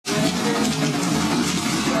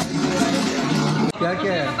क्या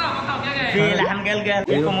क्या है? في لحم قلقل،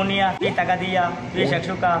 في كمونية، في تقدية، في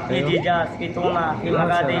شكشوكة، في دجاج، في تونة، في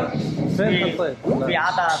مقادم، في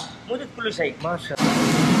عدس، موجود كل شيء. ما شاء الله.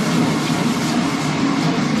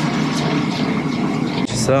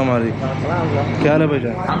 السلام عليكم. क्या हाल है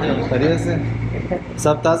भाईजान? खैरियत से?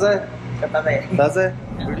 सब ताज़ा है? ताज़ा है?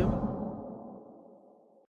 वीडियो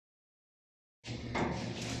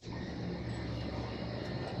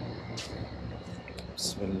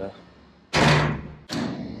बिस्मिल्लाह।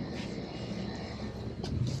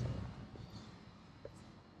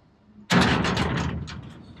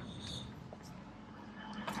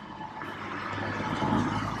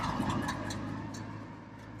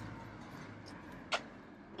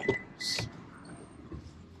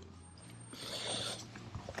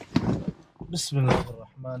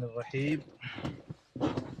 बिस्मिल्लाहिर्रहमानिर्रहीम।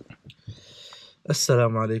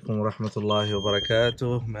 अस्सलाम वालेकुम वरहमतुल्लाहि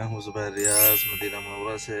वबरकातुह। मैं हूँ ज़ुबैर रियाज मदीना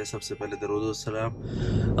मुनव्वरा से। सबसे पहले दरूद व सलाम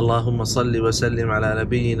अल्लाहुम्मा सल्लि व सल्लिम अला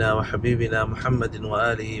नबीना व हबीबिना मुहम्मदिन व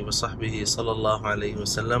आलिहि व सहबिहि सल्लल्लाहु अलैहि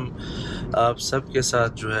वसल्लम। आप सबके साथ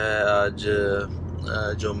जो है आज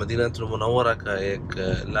जो मदीना मुनव्वरा का एक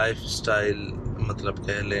लाइफ स्टाइल मतलब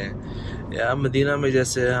कह लें, या मदीना में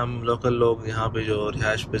जैसे हम लोकल लोग यहाँ पे जो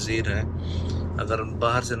रिहाइश पज़ीर हैं, अगर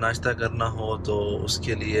बाहर से नाश्ता करना हो तो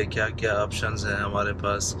उसके लिए क्या क्या ऑप्शंस हैं हमारे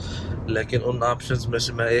पास। लेकिन उन ऑप्शंस में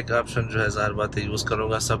से मैं एक ऑप्शन जो है ज़ाहिर बात है यूज़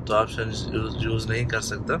करूँगा, सब तो ऑप्शन यूज़ नहीं कर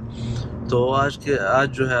सकता। तो आज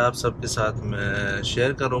जो है आप सबके साथ मैं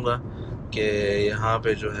शेयर करूँगा कि यहाँ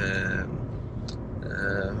पे जो है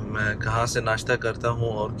मैं कहाँ से नाश्ता करता हूँ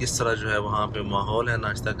और किस तरह जो है वहाँ पे माहौल है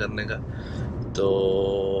नाश्ता करने का। तो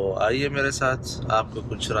आइए मेरे साथ, आपको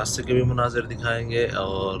कुछ रास्ते के भी मुनाज़िर दिखाएंगे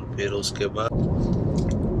और फिर उसके बाद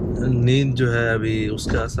नींद जो है अभी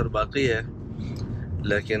उसका असर बाकी है,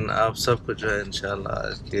 लेकिन आप सबको जो है इंशाल्लाह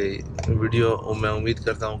आज की वीडियो मैं उम्मीद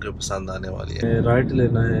करता हूँ कि पसंद आने वाली है। राइट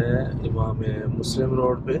लेना है इमाम मुस्लिम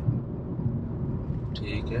रोड पे,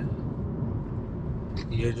 ठीक है।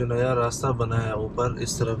 ये जो नया रास्ता बना है ऊपर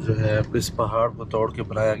इस तरफ जो है इस पहाड़ को तोड़ के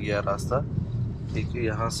बनाया गया रास्ता, ठीक है।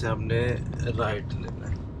 यहाँ से हमने राइट लेना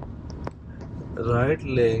है। राइट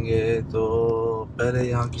लेंगे तो पहले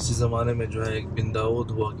यहाँ किसी ज़माने में जो है एक बिन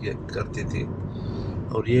दाऊद हुआ करती थी,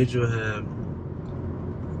 और ये जो है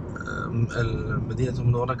मदीना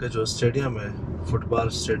मुनव्वरा का जो स्टेडियम है, फुटबॉल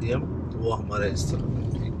स्टेडियम, तो वो हमारे इस तरफ है,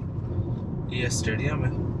 ठीक। ये स्टेडियम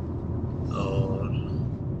है और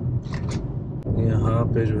यहाँ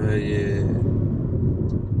पे जो है ये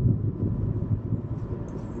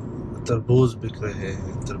तरबूज बिक रहे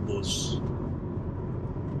हैं, तरबूज।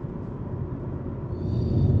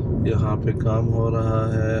 यहाँ पे काम हो रहा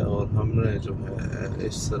है और हमने जो है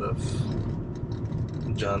इस तरफ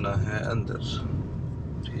जाना है अंदर,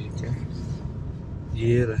 ठीक है।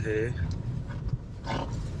 ये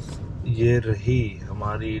रही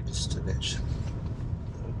हमारी डेस्टिनेशन,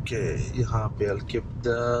 ओके। यहाँ पे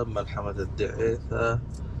कबदة, मलाहम الدعيثة,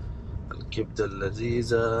 कबदة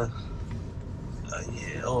लजीज़ा।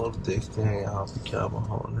 आइए और देखते हैं यहाँ पे क्या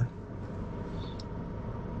माहौल है।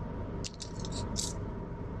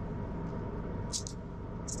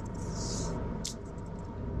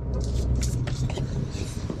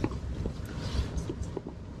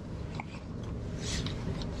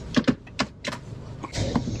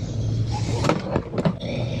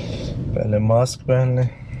 पहले मास्क पहन लें।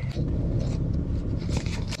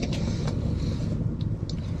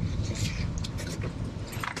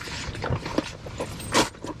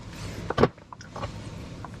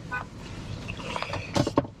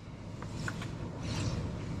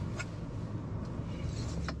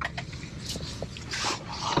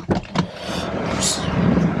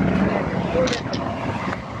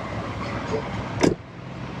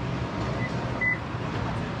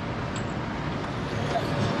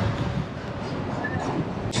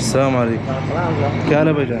 अस्सलाम वालेकुम। क्या हाल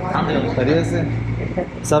है भाईजान? खैरियत से?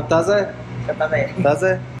 सब ताज़ा है? ताज़ा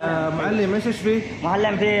है। معلم ايش فيه؟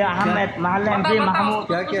 معلم فيه أحمد، معلم فيه محمود.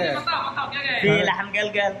 क्या क्या है? في لحم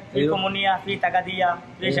قلقل، في كمونية، في تقدية،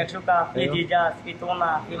 في شكشوكة، في دجاج، في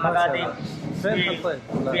تونة، في مقادم،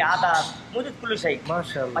 في عدس، موجود كل شيء. ما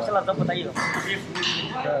شاء الله. ما شاء الله ضبط. أيوه.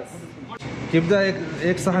 कबदा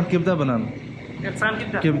एक साहन कबदा बनाना। एक साहन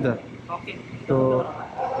कबदा। ओके। तो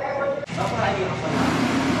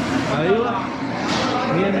ايوه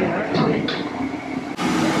مية مية.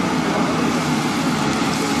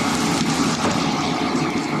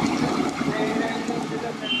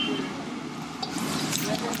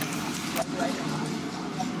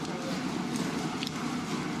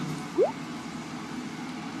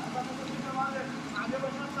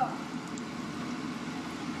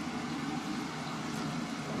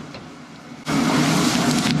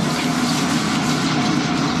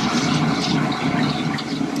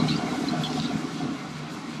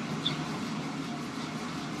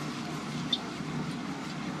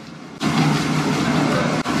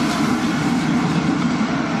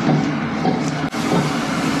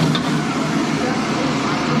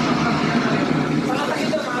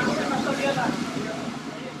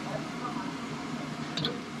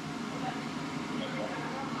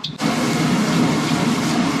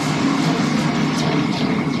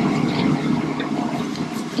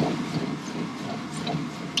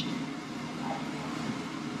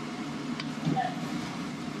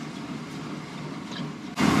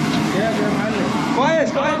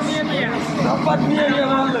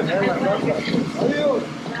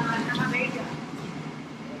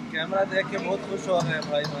 कैमरा देख के बहुत खुश हो गए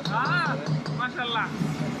भाई माशाल्लाह।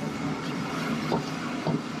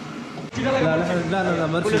 ना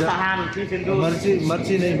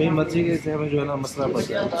मर्ची नहीं भाई, मर्ची के से हमें जो है ना मसला पड़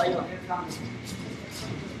गया।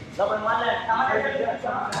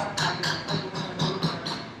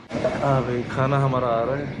 हाँ भाई खाना हमारा आ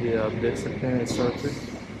रहा है, ये आप देख सकते हैं इस तरह से।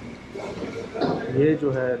 ये जो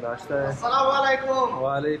है नाश्ता है।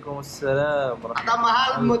 वालेकुम अस्सलाम।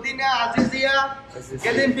 mahal Madinah Azizia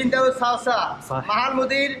Kedim Pintu Salsa mahal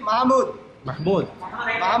Mudir Mahmud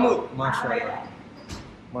माशाल्लाह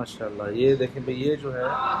माशाल्लाह। ये देखें भाई, ये जो है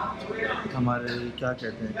हमारे क्या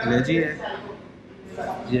कहते हैं कलेजी है,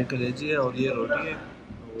 ये कलेजी है और ये रोटी है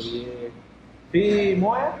और ये फी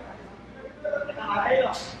मोया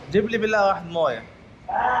जिबली बिल्ला वाहद मोया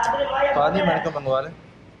पानी मेरे को मंगवा लें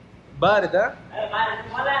बारिद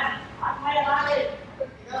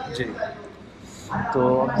जी। तो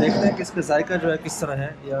अब देखते हैं कि इसका जायका जो है किस तरह है।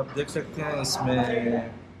 ये आप देख सकते हैं इसमें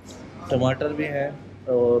टमाटर भी है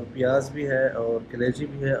और प्याज भी है और कलेजी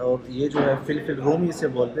भी है और ये जो है फिलफिल रूमी इसे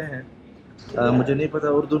बोलते हैं। मुझे नहीं पता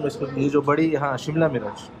उर्दू में इसको, ये जो बड़ी हाँ शिमला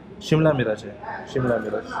मिर्च है, शिमला मिर्च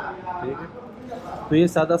ठीक है। तो ये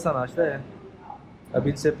सादा सा नाश्ता है। अब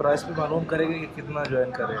इनसे प्राइस भी मालूम करेंगे कि कितना जो है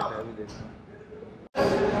इनका रेट है। अभी देखते हैं।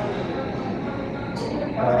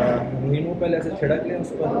 नींबू पहले ऐसे छिड़क लें उस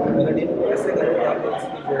पर। अगर नींबू कैसे करें तो आप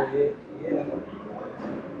इसकी जो ये है ना,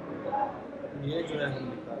 ये जो है हम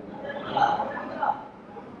निकाल,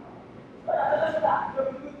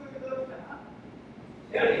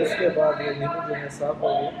 उसके बाद ये नींबू जो है साफ हो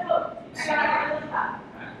गया।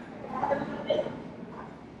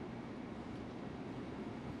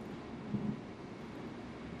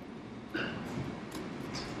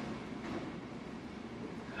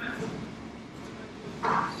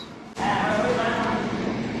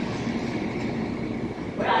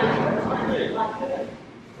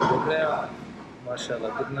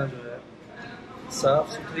 माशाल्लाह कितना जो है साफ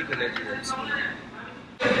सुथरी कलेजी है।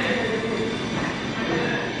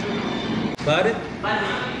 बारिद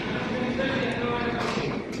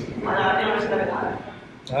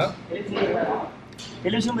हाँ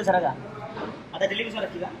टेलीविजन पे सरागा आता टेलीविजन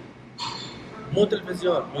रखीगा मो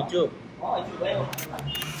television YouTube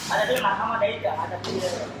ada tu mahkamah daerah ada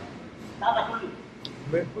Taza full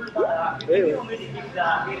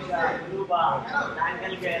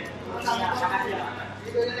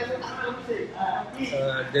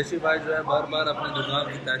जैसी भाई जो है बार बार अपनी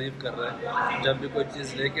दुकान की तारीफ कर रहा है। जब भी कोई चीज़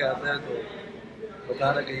लेके आता है तो बता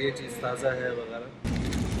रहा कि ये चीज़ ताज़ा है वगैरह।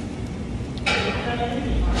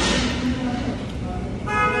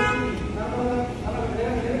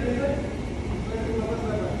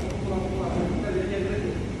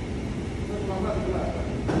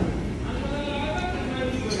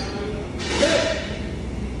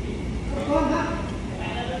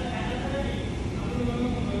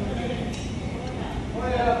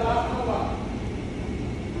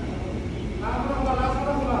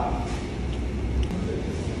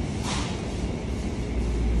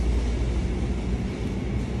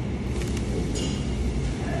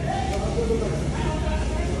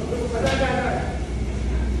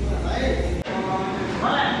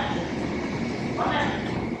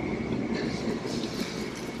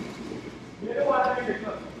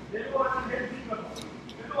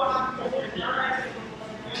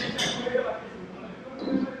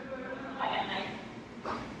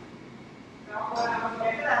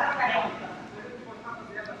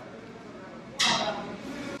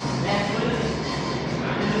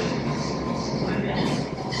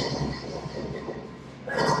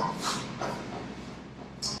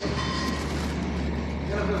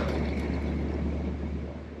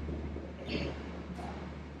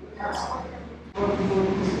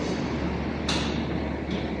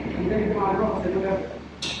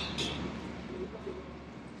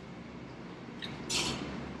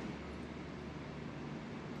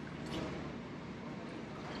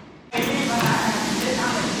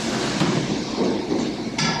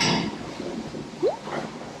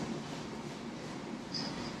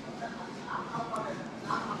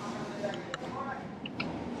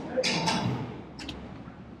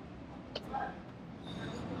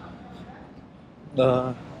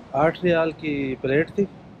 आठ रियाल की प्लेट थी,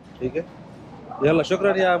 ठीक है। यल्ला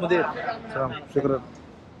शुक्र या मुदीर, शुक्र।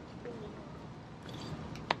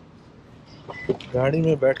 गाड़ी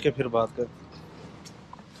में बैठ के फिर बात कर।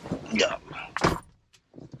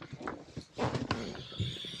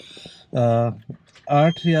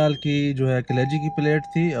 8 रियाल की जो है कलेजी की प्लेट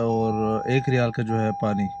थी और 1 रियाल का जो है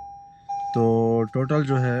पानी, तो टोटल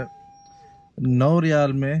जो है 9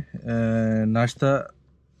 रियाल में नाश्ता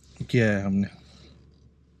किया है हमने।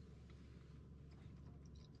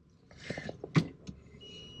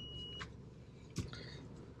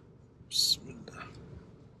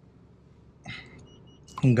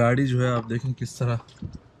 गाड़ी जो है आप देखें किस तरह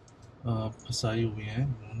फंसाई हुई है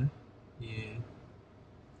उन्होंने, ये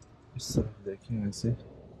इस तरह देखें, ऐसे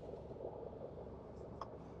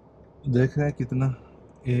देख रहे हैं कितना,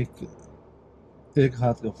 एक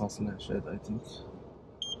हाथ का फासला है शायद, आई थिंक।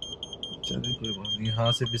 चलिए कोई बात नहीं,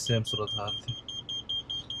 यहाँ से भी सेम सूरत हाल थी,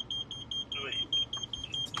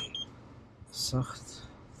 सख्त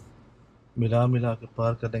मिला के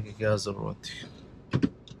पार करने की क्या ज़रूरत थी।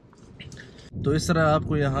 तो इस तरह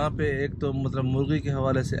आपको यहाँ पे एक तो मतलब मुर्गी के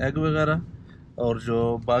हवाले से एग वगैरह, और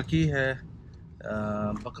जो बाकी है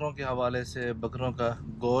बकरों के हवाले से बकरों का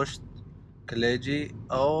गोश्त, कलेजी,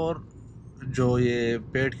 और जो ये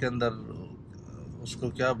पेट के अंदर उसको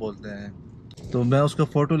क्या बोलते हैं, तो मैं उसका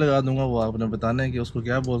फ़ोटो लगा दूंगा, वो आपने बताना है कि उसको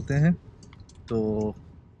क्या बोलते हैं। तो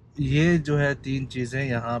ये जो है 3 चीज़ें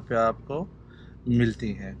यहाँ पे आपको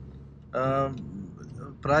मिलती हैं।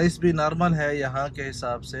 प्राइस भी नॉर्मल है यहाँ के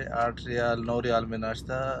हिसाब से, 8 रियाल 9 रियाल में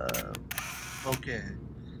नाश्ता ओके है।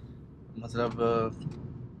 मतलब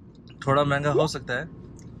थोड़ा महंगा हो सकता है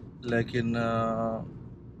लेकिन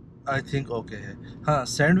आई थिंक ओके है। हाँ,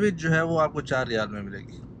 सैंडविच जो है वो आपको 4 रियाल में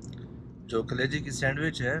मिलेगी। जो कलेजी की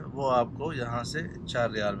सैंडविच है वो आपको यहाँ से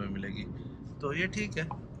 4 रियाल में मिलेगी। तो ये ठीक है,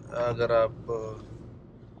 अगर आप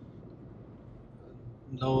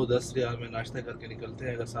 9-10 रियाल में नाश्ता करके निकलते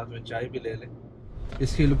हैं, अगर साथ में चाय भी ले लें।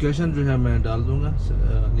 इसकी लोकेशन जो है मैं डाल दूँगा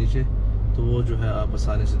नीचे, तो वो जो है आप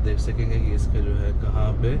आसानी से देख सकेंगे कि इसका जो है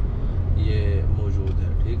कहाँ पे ये मौजूद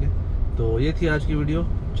है। ठीक है, तो ये थी आज की वीडियो।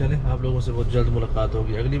 चलें, आप लोगों से बहुत जल्द मुलाकात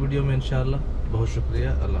होगी अगली वीडियो में इंशाल्लाह। बहुत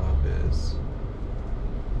शुक्रिया, अल्लाह हाफ़िज़।